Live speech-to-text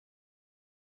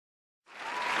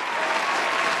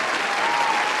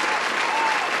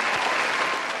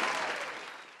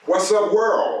What's up,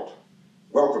 world?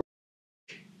 Welcome.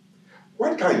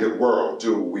 What kind of world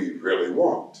do we really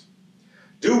want?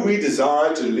 Do we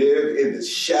desire to live in the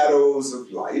shadows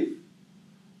of life?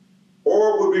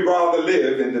 Or would we rather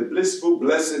live in the blissful,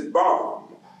 blessed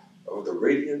balm of the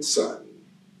radiant sun?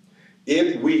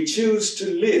 If we choose to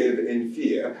live in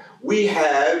fear, we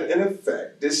have, in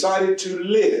effect, decided to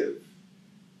live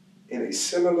in a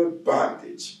similar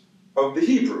bondage of the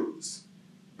Hebrews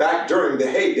back during the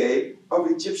heyday of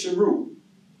Egyptian rule.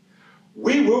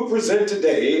 We will present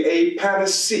today a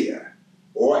panacea,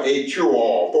 or a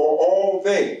cure-all for all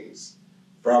things,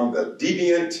 from the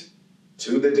deviant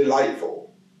to the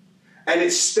delightful. And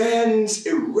it stands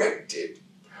erected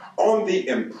on the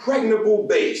impregnable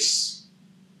base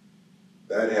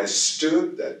that has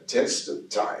stood the test of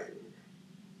time,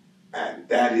 and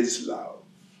that is love.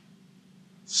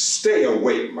 Stay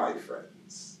awake, my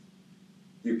friends.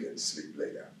 You can sleep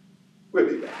later. We'll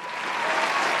be back.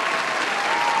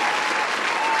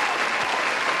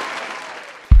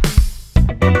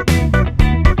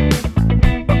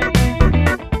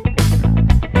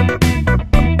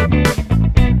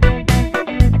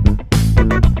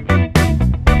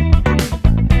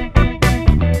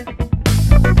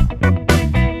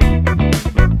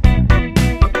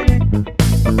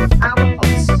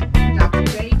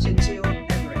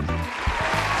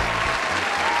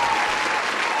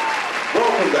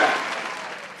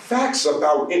 Facts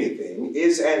about anything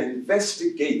is an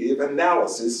investigative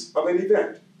analysis of an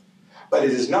event. But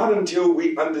it is not until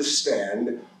we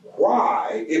understand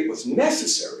why it was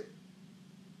necessary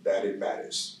that it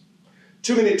matters.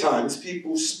 Too many times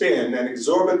people spend an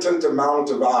exorbitant amount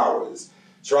of hours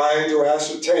trying to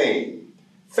ascertain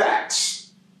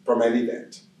facts from an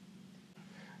event.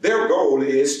 Their goal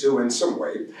is to, in some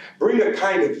way, bring a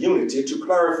kind of unity to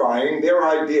clarifying their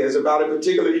ideas about a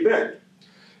particular event.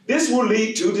 This will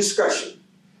lead to discussion,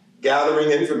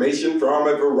 gathering information from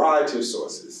a variety of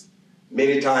sources,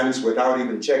 many times without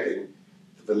even checking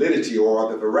the validity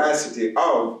or the veracity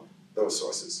of those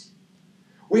sources.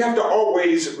 We have to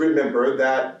always remember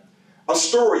that a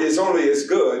story is only as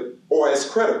good or as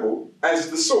credible as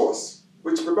the source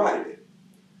which provided it.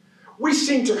 We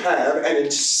seem to have an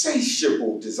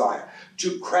insatiable desire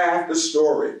to craft a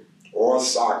story or a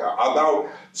saga about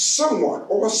someone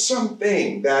or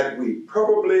something that we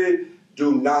probably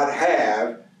do not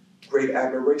have great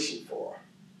admiration for.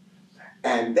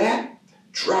 And that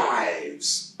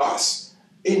drives us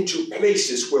into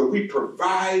places where we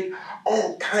provide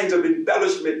all kinds of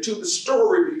embellishment to the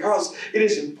story because it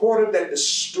is important that the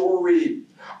story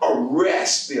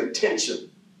arrests the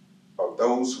attention of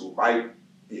those who might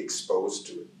be exposed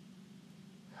to it.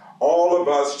 All of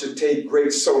us should take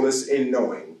great solace in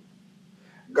knowing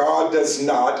God does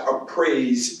not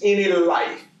appraise any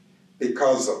life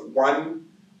because of one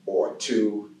or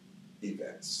two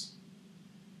events.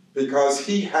 Because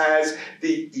he has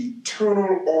the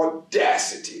eternal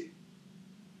audacity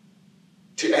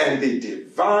and the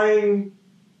divine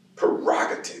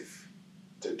prerogative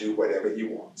to do whatever he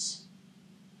wants.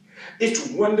 It's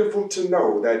wonderful to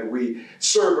know that we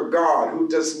serve a God who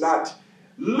does not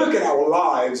look at our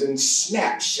lives in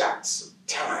snapshots of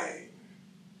time.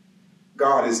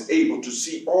 God is able to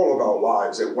see all of our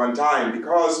lives at one time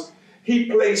because he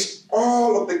placed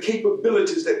all of the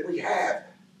capabilities that we have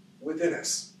within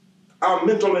us. Our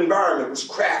mental environment was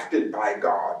crafted by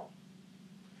God.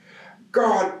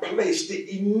 God placed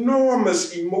the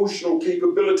enormous emotional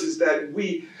capabilities that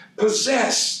we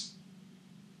possess.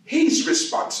 He's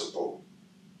responsible.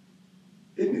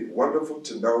 Isn't it wonderful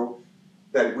to know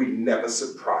that we never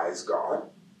surprise God?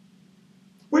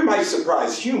 We might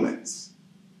surprise humans,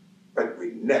 but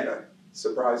we never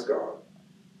surprise God.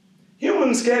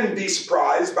 Humans can be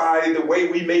surprised by the way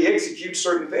we may execute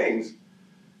certain things.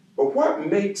 But what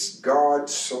makes God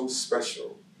so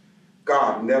special?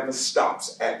 God never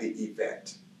stops at the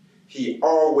event. He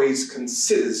always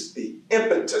considers the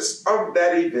impetus of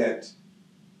that event,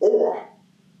 or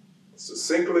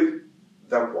succinctly,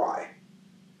 the why.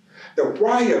 The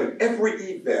why of every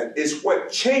event is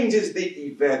what changes the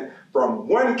event from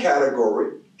one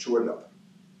category to another.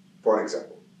 For an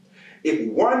example, if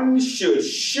one should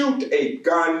shoot a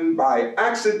gun by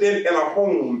accident in a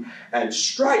home and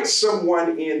strike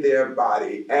someone in their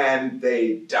body and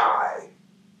they die,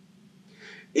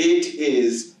 it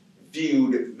is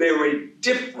viewed very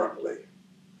differently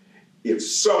if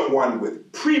someone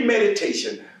with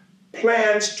premeditation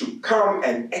plans to come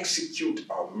and execute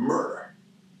a murder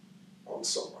on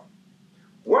someone.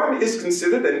 One is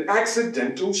considered an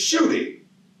accidental shooting.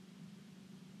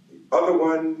 The other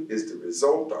one is the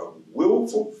result of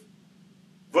willful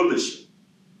volition,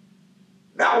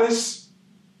 malice,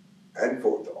 and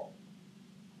forethought.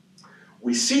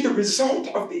 we see the result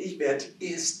of the event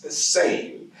is the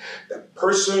same. The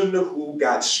person who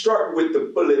got struck with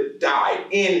the bullet died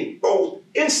in both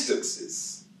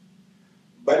instances.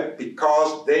 But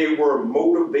because they were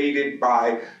motivated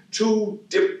by two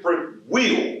different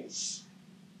wills,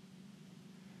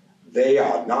 they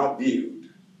are not viewed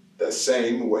the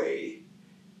same way,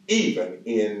 even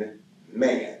in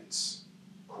man's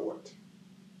court.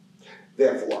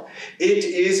 Therefore, it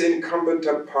is incumbent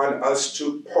upon us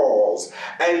to pause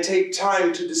and take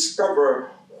time to discover,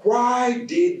 why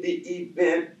did the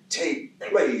event take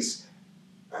place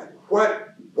and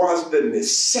what was the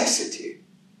necessity?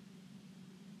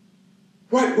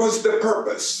 What was the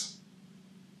purpose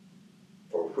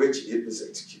for which it was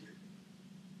executed?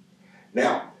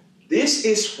 Now, this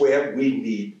is where we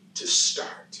need to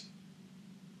start.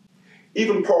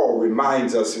 Even Paul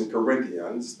reminds us in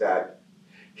Corinthians that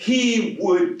he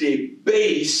would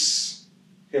debase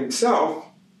himself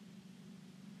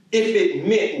if it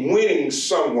meant winning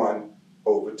someone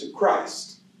over to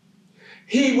Christ.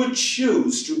 He would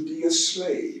choose to be a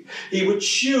slave. He would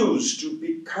choose to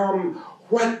become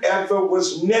whatever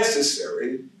was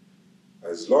necessary,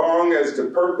 as long as the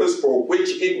purpose for which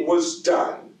it was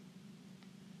done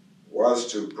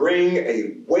was to bring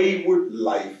a wayward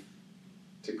life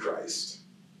to Christ.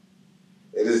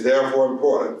 It is therefore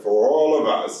important for all of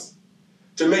us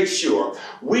to make sure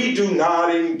we do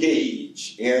not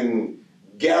engage in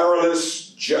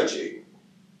garrulous judging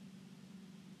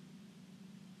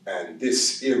and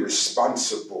this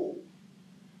irresponsible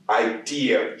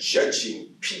idea of judging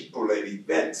people and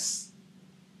events,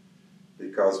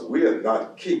 because we are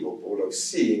not capable of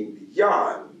seeing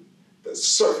beyond the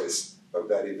surface of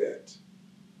that event.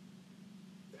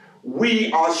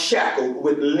 We are shackled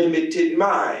with limited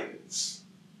minds.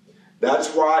 That's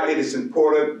why it is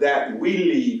important that we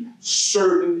leave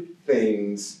certain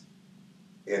things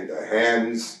in the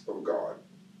hands of God.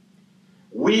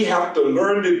 We have to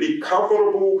learn to be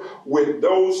comfortable with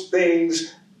those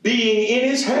things being in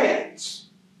his hands.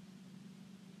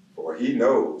 For he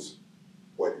knows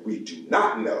what we do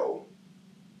not know.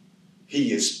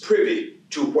 He is privy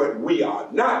to what we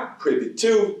are not privy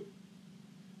to.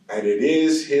 And it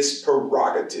is his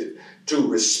prerogative to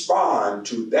respond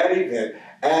to that event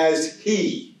as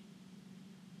he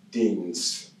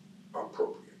deems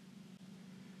appropriate.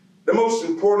 The most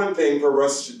important thing for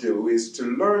us to do is to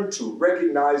learn to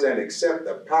recognize and accept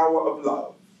the power of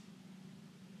love.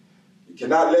 You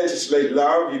cannot legislate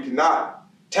love. You cannot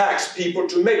tax people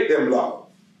to make them love.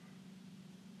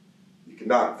 You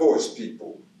cannot force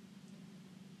people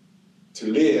to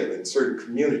live in certain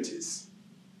communities,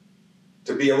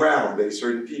 to be around a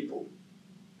certain people.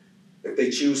 If they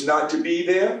choose not to be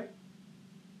there,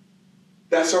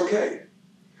 that's okay.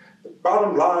 The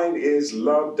bottom line is,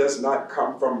 love does not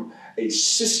come from a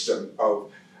system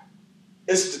of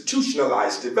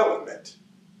institutionalized development.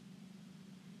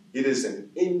 It is an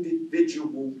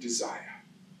individual desire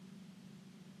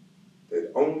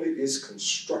that only is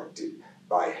constructed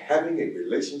by having a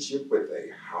relationship with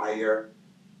a higher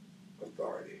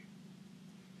authority.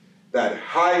 That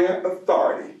higher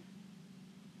authority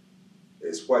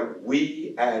is what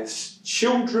we as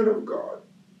children of God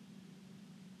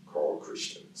call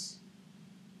Christians.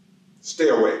 Stay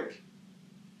awake.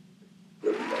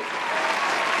 We'll be right back.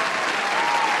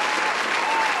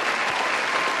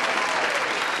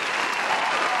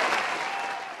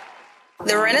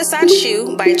 The Renaissance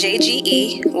Shoe by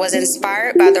JGE was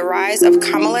inspired by the rise of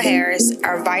Kamala Harris,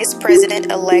 our Vice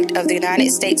President-elect of the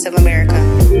United States of America.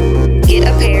 Get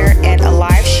a pair at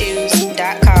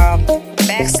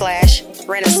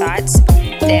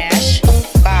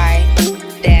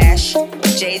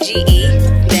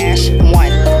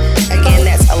aliveshoes.com/renaissance-by-JGE-1. Again,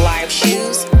 that's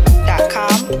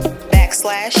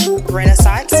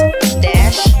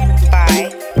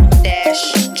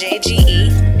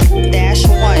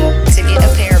aliveshoes.com/renaissance-by-JGE-1 to get a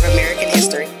pair of American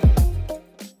history.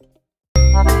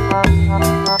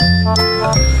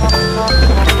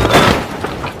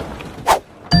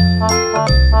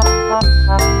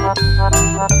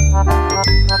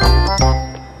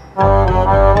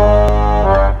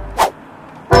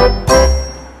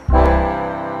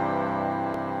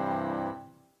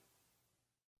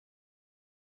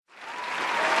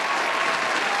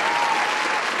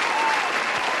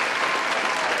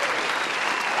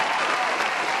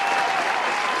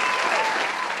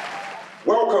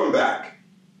 Welcome back.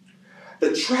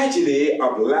 The tragedy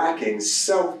of lacking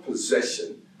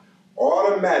self-possession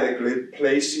automatically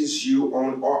places you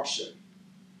on auction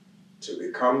to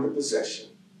become the possession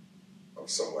of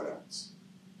someone else.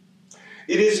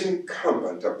 It is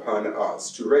incumbent upon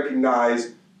us to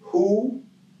recognize who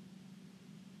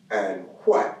and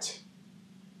what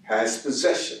has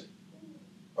possession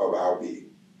of our being.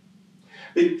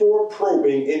 Before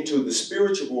probing into the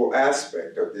spiritual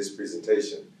aspect of this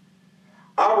presentation,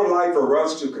 I would like for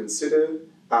us to consider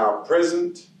our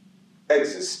present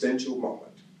existential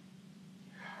moment.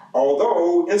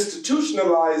 Although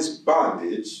institutionalized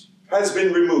bondage has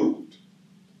been removed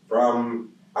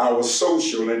from our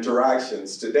social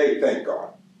interactions today, thank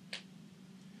God,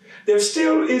 there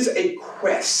still is a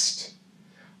quest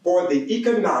for the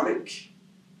economic,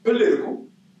 political,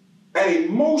 and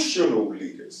emotional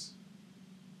leaders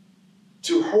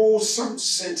to hold some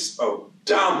sense of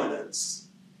dominance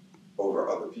over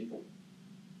other people.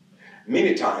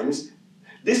 Many times,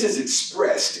 this is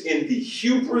expressed in the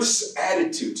hubris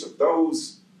attitudes of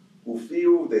those who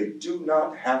feel they do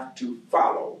not have to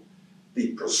follow the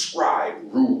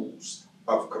prescribed rules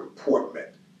of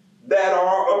comportment that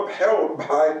are upheld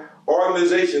by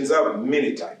organizations of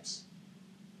many types.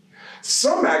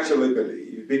 Some actually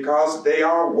believe because they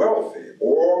are wealthy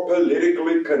or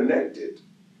politically connected,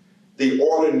 the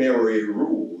ordinary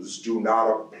rules do not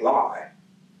apply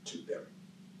to them.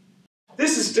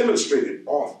 This is demonstrated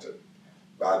often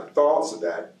by the thoughts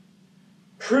that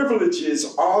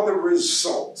privileges are the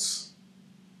results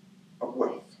of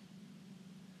wealth,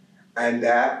 and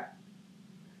that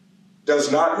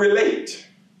does not relate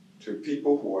to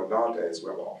people who are not as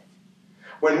well off.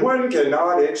 When one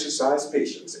cannot exercise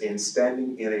patience in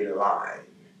standing in a line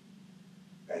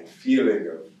and feeling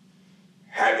of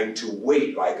having to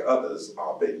wait like others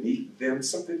are beneath them,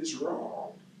 something is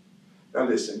wrong. Now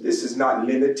listen, this is not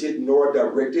limited nor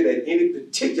directed at any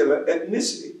particular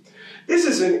ethnicity. This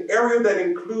is an area that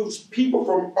includes people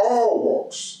from all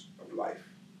walks of life.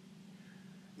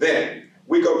 Then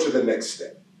we go to the next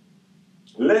step.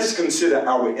 Let's consider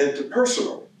our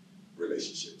interpersonal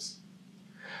relationships.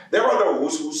 There are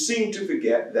those who seem to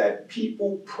forget that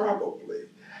people probably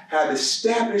have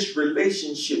established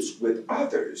relationships with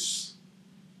others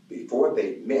before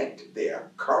they met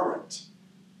their current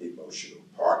emotional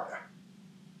partner.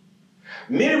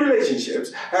 Many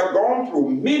relationships have gone through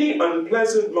many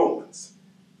unpleasant moments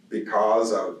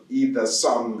because of either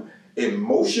some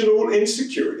emotional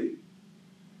insecurity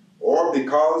or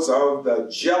because of the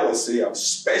jealousy of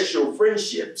special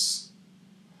friendships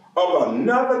of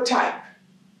another type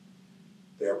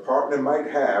their partner might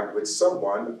have with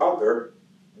someone other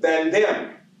than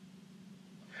them.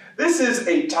 This is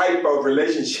a type of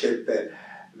relationship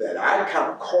that I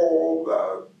kind of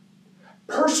call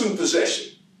person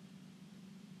possession.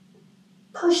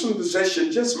 Person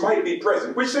possession just might be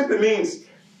present, which simply means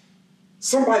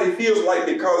somebody feels like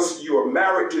because you are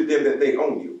married to them that they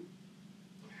own you.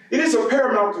 It is a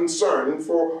paramount concern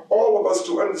for all of us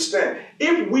to understand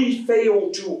if we fail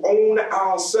to own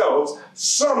ourselves,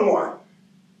 someone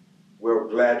will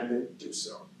gladly do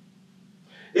so.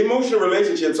 Emotional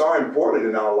relationships are important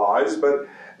in our lives, but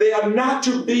they are not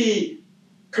to be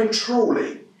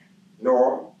controlling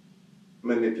nor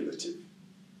manipulative.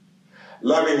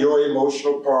 Loving your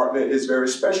emotional partner is very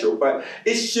special, but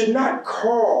it should not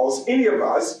cause any of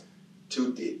us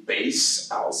to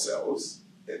debase ourselves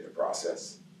in the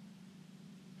process.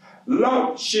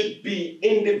 Love should be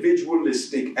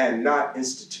individualistic and not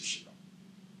institutional.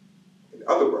 In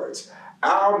other words,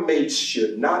 our mates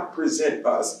should not present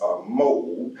us a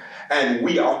mold and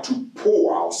we are to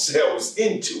pour ourselves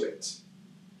into it.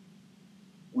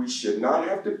 We should not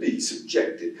have to be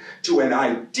subjected to an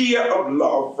idea of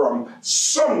love from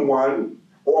someone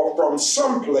or from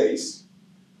someplace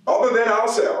other than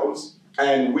ourselves,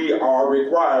 and we are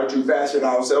required to fashion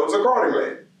ourselves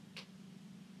accordingly.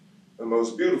 The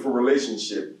most beautiful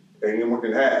relationship anyone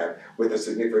can have with a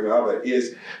significant other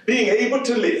is being able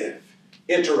to live,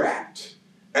 interact,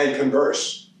 and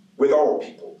converse with all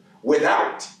people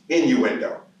without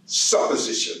innuendo,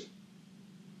 supposition,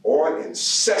 or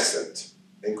incessant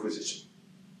inquisition.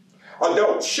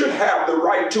 Adults should have the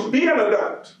right to be an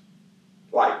adult,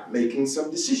 like making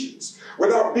some decisions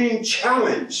without being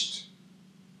challenged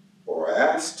or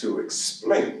asked to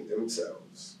explain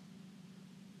themselves.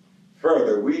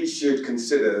 Further, we should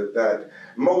consider that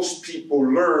most people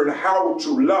learn how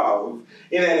to love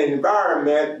in an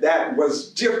environment that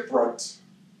was different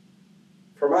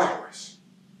from ours.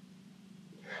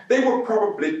 They were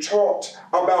probably taught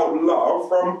about love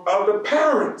from other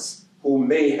parents who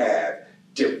may have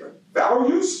different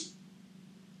values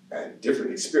and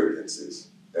different experiences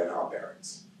than our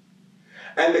parents.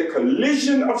 And the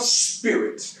collision of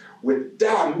spirits with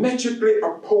diametrically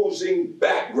opposing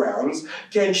backgrounds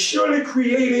can surely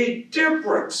create a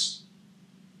difference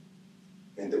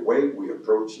in the way we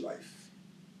approach life.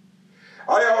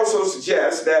 I also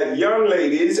suggest that young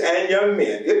ladies and young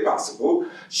men, if possible,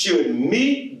 should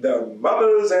meet the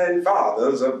mothers and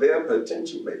fathers of their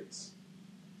potential mates.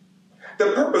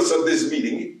 The purpose of this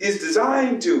meeting is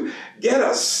designed to get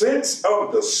a sense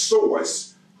of the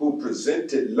source who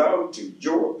presented love to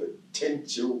your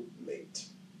potential mate.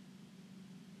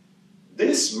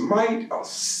 This might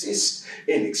assist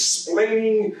in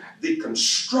explaining the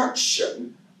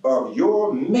construction of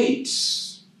your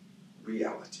mate's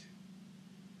reality.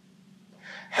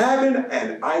 Having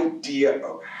an idea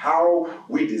of how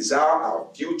we desire our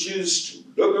futures to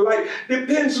look like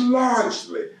depends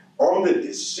largely on the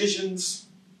decisions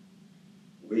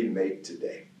we make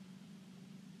today.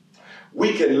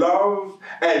 We can love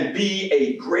and be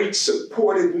a great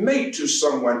supportive mate to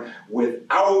someone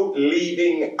without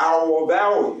leaving our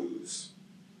values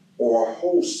or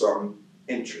wholesome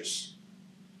interests.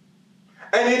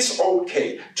 And it's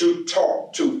okay to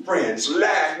talk to friends,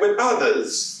 laugh with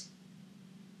others.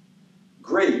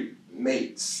 Great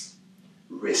mates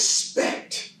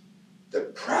respect the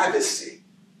privacy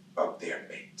of their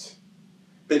mate,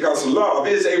 because love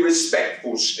is a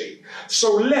respectful state.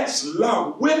 So let's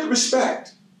love with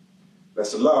respect.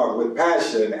 Let's love with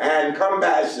passion and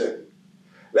compassion.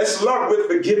 Let's love with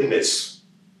forgiveness.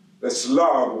 Let's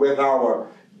love with our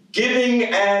giving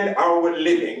and our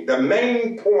living. The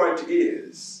main point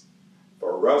is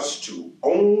for us to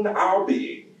own our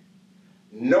being,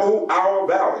 know our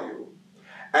value,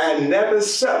 and never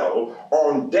settle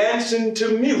on dancing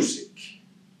to music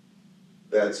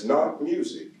that's not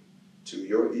music to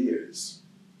your ears.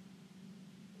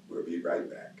 We'll be right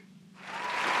back.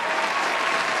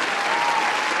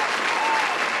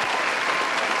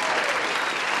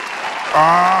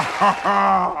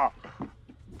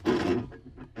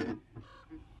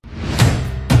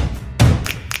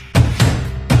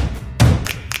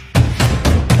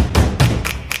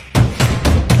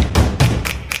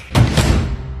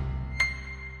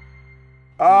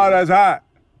 Oh, that's hot.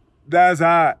 That's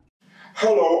hot.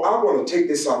 Hello, I want to take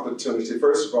this opportunity,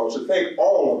 first of all, to thank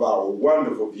all of our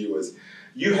wonderful viewers.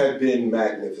 You have been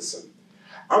magnificent.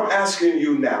 I'm asking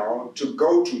you now to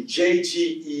go to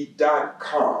jge.com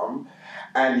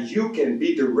and you can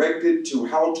be directed to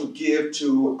how to give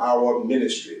to our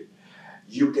ministry.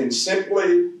 You can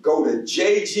simply go to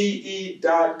jge.com,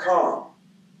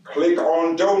 click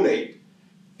on donate,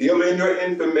 fill in your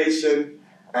information,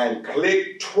 and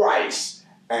click twice,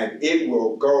 and it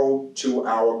will go to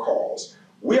our cause.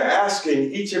 We're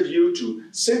asking each of you to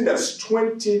send us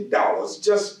 $20,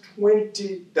 just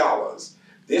 $20.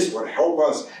 This would help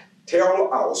us tell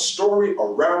our story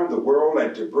around the world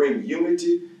and to bring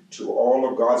unity to all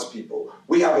of God's people.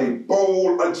 We have a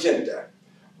bold agenda,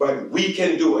 but we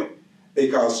can do it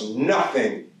because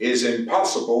nothing is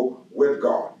impossible with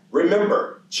God.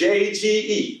 Remember,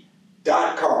 jge.com.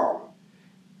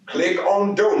 Click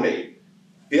on donate.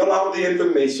 Fill out the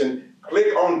information,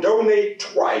 click on donate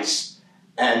twice,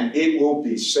 and it will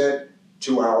be sent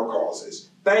to our causes.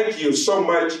 Thank you so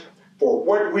much for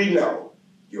what we know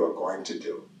you are going to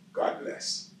do. God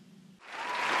bless.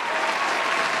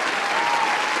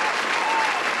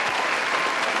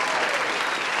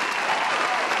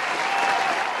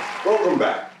 Welcome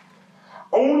back.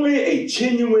 Only a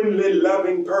genuinely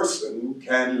loving person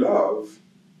can love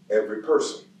every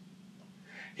person.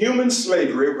 Human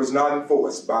slavery was not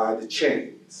enforced by the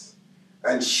chains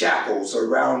and shackles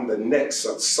around the necks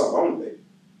of some only,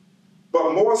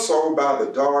 but more so by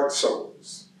the dark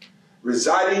souls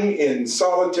residing in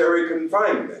solitary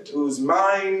confinement, whose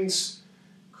minds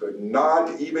could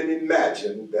not even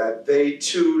imagine that they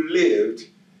too lived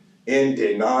in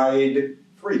denied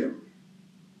freedom,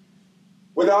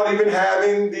 without even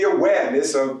having the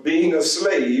awareness of being a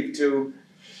slave to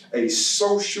a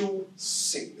social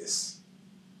sickness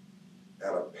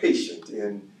and a patient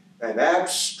in an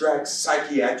abstract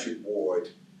psychiatric ward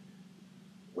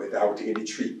without any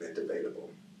treatment available.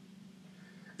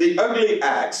 The ugly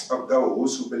acts of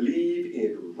those who believe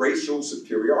in racial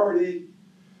superiority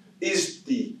is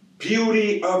the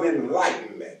beauty of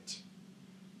enlightenment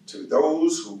to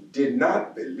those who did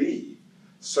not believe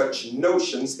such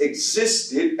notions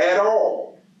existed at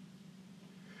all.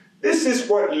 This is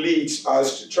what leads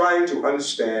us to trying to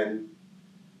understand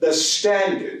the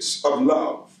standards of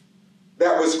love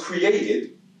that was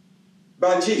created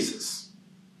by Jesus,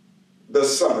 the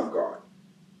Son of God.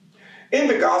 In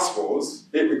the Gospels,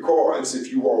 it records,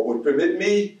 if you all would permit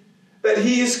me, that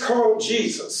he is called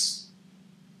Jesus.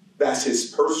 That's his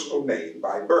personal name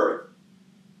by birth.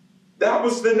 That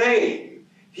was the name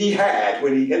he had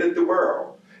when he entered the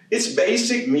world. Its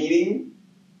basic meaning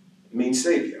means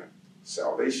Savior,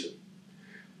 salvation.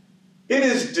 It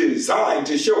is designed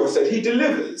to show us that he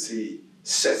delivers, he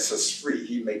sets us free,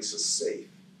 he makes us safe.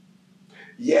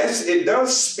 Yes, it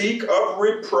does speak of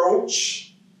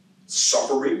reproach,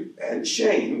 suffering, and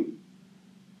shame,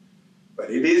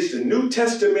 but it is the New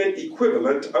Testament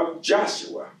equivalent of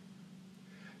Joshua.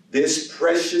 This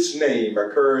precious name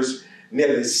occurs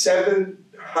nearly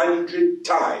 700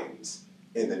 times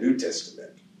in the New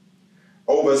Testament,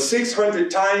 over 600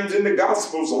 times in the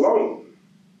Gospels alone.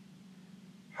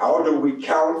 How do we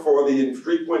count for the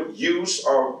infrequent use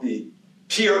of the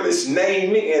peerless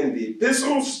name in the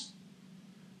epistles?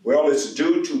 Well, it's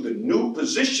due to the new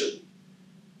position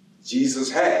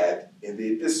Jesus had in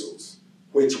the epistles,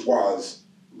 which was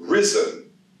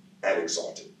risen and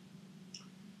exalted.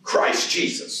 Christ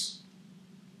Jesus,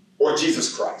 or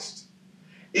Jesus Christ,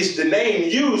 is the name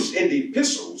used in the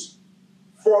epistles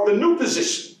for the new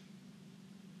position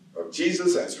of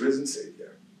Jesus as risen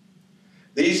Savior.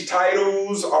 These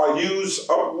titles are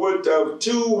used upward of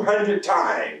 200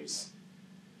 times.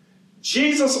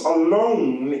 Jesus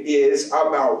alone is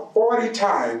about 40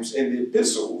 times in the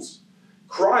epistles.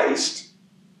 Christ,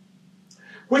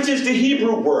 which is the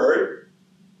Hebrew word,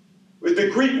 with the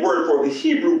Greek word for the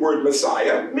Hebrew word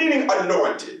Messiah, meaning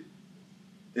anointed.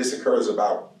 This occurs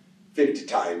about 50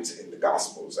 times in the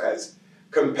Gospels, as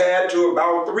compared to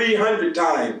about 300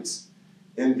 times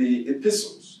in the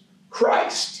epistles.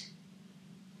 Christ.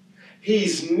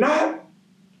 He's not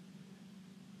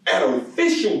an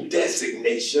official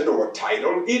designation or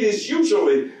title. It is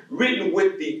usually written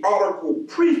with the article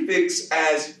prefix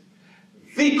as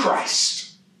the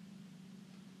Christ.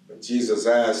 When Jesus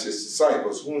asked his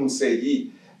disciples, "Whom say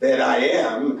ye that I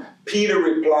am?" Peter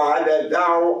replied that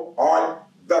thou art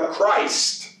the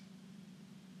Christ,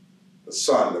 the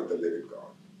Son of the living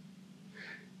God.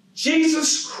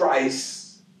 Jesus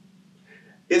Christ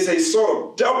is a sort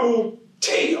of double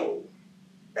tail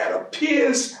and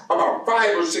appears about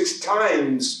 5 or 6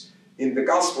 times in the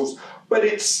Gospels, but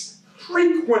it's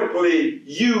frequently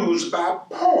used by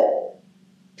Paul,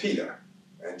 Peter,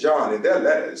 and John in their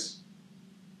letters.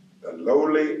 The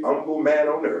lowly, humble man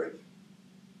on earth,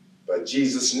 but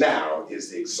Jesus now is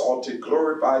the exalted,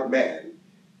 glorified man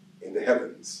in the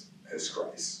heavens as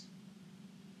Christ.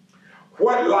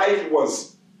 What life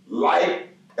was like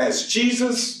as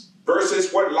Jesus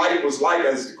versus what life was like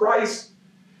as Christ,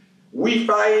 we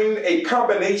find a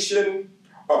combination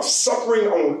of suffering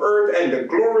on earth and the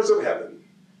glories of heaven.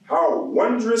 How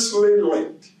wondrously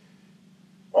linked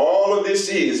all of this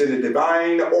is in the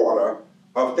divine order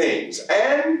of things,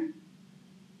 and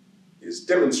is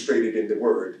demonstrated in the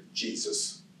word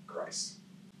Jesus Christ.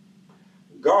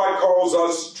 God calls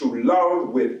us to love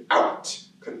without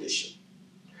condition.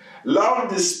 Love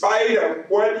despite of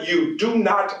what you do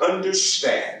not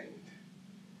understand.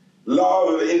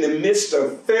 Love in the midst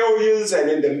of failures and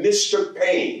in the midst of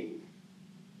pain.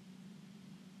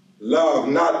 Love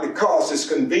not because it's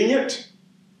convenient.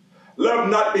 Love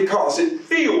not because it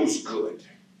feels good.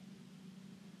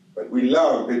 But we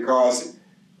love because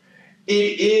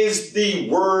it is the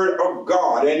word of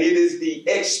God, and it is the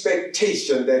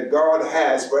expectation that God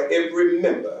has for every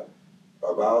member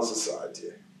of our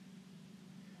society.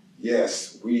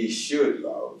 Yes, we should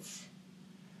love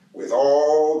with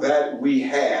all that we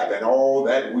have and all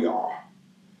that we are.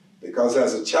 Because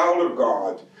as a child of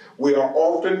God, we are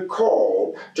often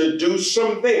called to do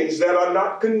some things that are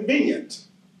not convenient.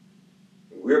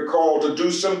 We're called to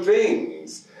do some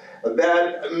things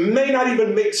that may not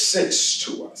even make sense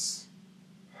to us.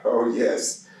 Oh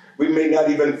yes, we may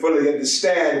not even fully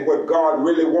understand what God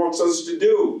really wants us to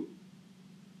do.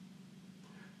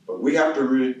 But we have to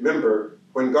remember,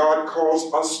 when God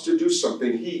calls us to do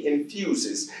something, he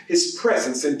infuses his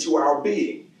presence into our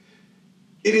being.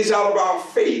 It is out of our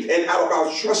faith and out of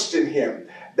our trust in him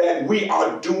that we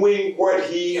are doing what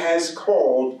he has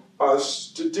called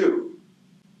us to do.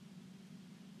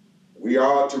 We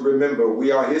are to remember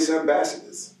we are his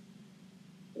ambassadors.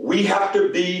 We have to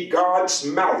be God's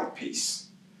mouthpiece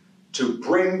to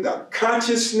bring the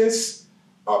consciousness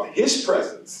of his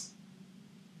presence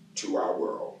to our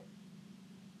world.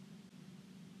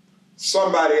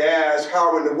 Somebody asked,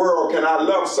 how in the world can I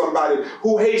love somebody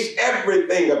who hates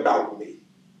everything about me?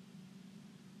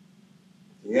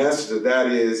 The answer to that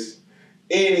is,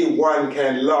 anyone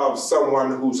can love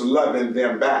someone who's loving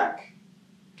them back.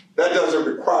 That doesn't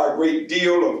require a great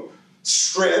deal of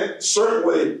strength,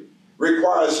 certainly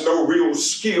requires no real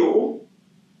skill.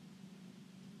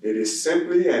 It is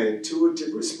simply an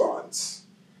intuitive response.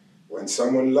 When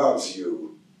someone loves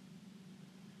you,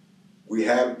 we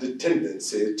have the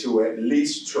tendency to at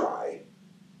least try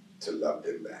to love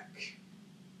them back.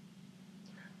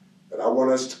 But I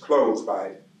want us to close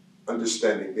by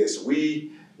understanding this.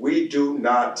 We do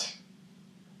not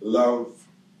love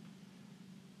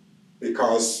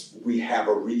because we have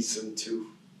a reason to.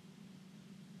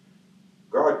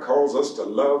 God calls us to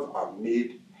love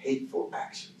amid hateful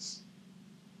actions.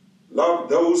 Love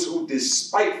those who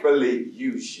despitefully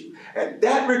use you. And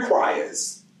that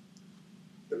requires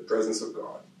the presence of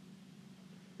God.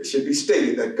 It should be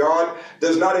stated that God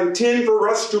does not intend for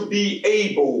us to be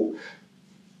able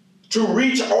to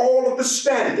reach all of the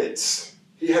standards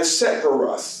He has set for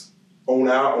us on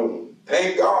our own.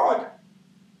 Thank God.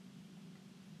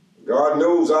 God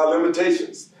knows our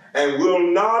limitations and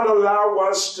will not allow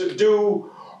us to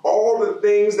do all the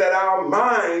things that our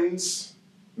minds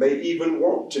may even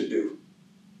want to do.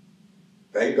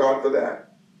 Thank God for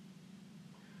that.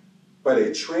 But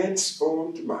a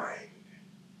transformed mind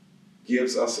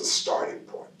gives us a starting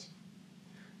point.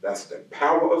 That's the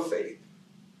power of faith,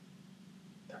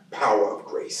 the power of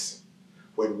grace.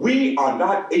 When we are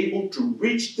not able to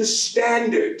reach the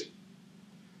standard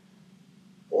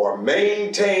or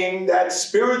maintain that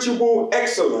spiritual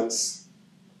excellence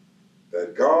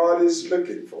that God is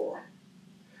looking for,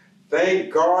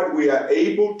 thank God we are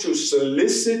able to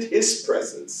solicit His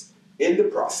presence in the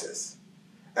process.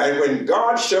 And when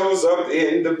God shows up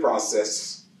in the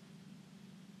process,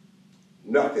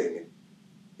 nothing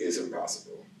is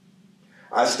impossible.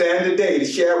 I stand today to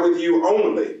share with you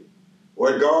only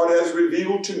what God has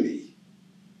revealed to me.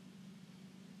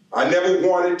 I never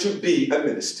wanted to be a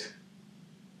minister.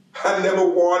 I never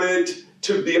wanted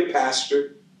to be a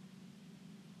pastor.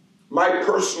 My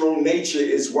personal nature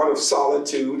is one of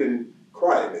solitude and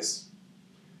quietness.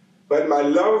 But my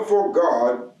love for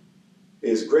God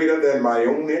is greater than my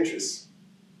own interests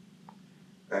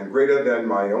and greater than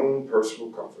my own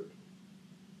personal comfort.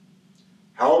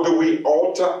 How do we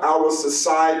alter our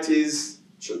society's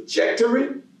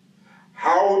trajectory?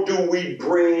 How do we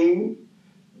bring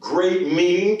great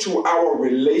meaning to our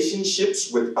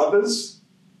relationships with others?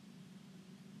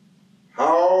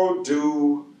 How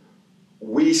do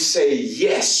we say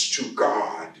yes to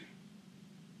God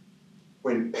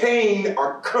when pain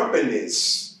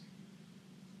accompanies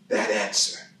that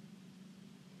answer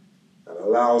and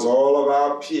allows all of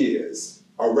our peers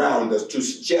around us to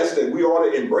suggest that we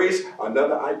ought to embrace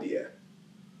another idea?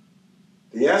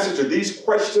 The answer to these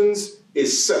questions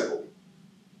is simple.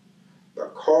 The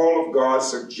call of God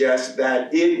suggests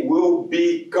that it will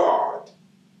be God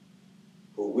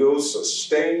who will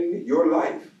sustain your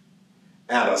life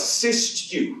and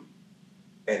assist you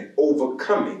in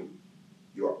overcoming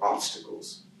your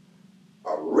obstacles,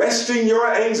 arresting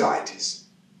your anxieties,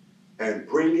 and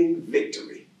bringing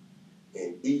victory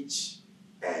in each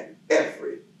and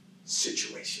every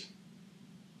situation.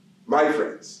 My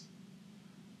friends,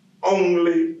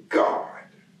 only God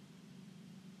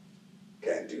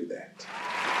can do that.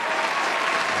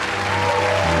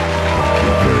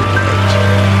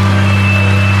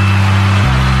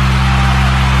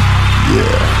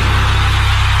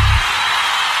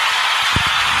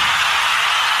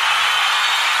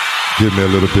 Give me a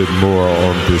little bit more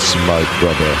on this mic,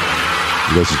 brother.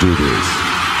 Let's do this.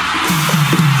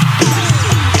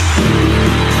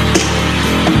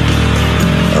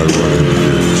 I run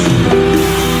in here.